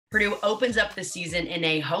Purdue opens up the season in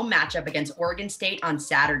a home matchup against Oregon State on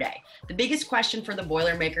Saturday. The biggest question for the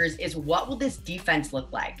Boilermakers is, what will this defense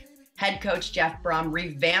look like? Head coach Jeff Brom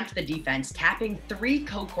revamped the defense, tapping 3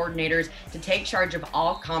 co-coordinators to take charge of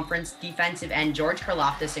all-conference defensive end George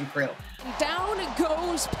Karlaftis and crew. Down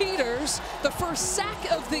goes Peters, the first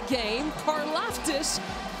sack of the game. Karlaftis,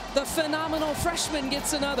 the phenomenal freshman,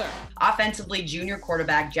 gets another. Offensively, junior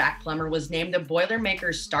quarterback Jack Plummer was named the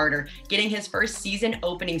Boilermakers starter, getting his first season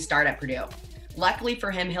opening start at Purdue. Luckily for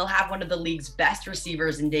him, he'll have one of the league's best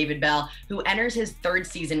receivers in David Bell, who enters his 3rd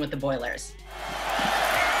season with the Boilers.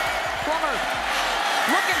 Plummer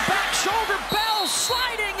looking back, shoulder, Bell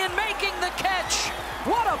sliding and making the catch.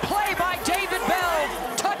 What a play by David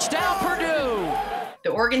Bell. Touchdown, Purdue. The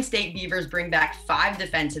Oregon State Beavers bring back 5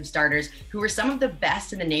 defensive starters who were some of the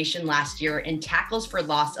best in the nation last year in tackles for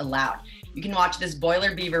loss allowed. You can watch this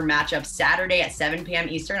Boiler Beaver matchup Saturday at 7 p.m.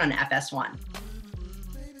 Eastern on FS1.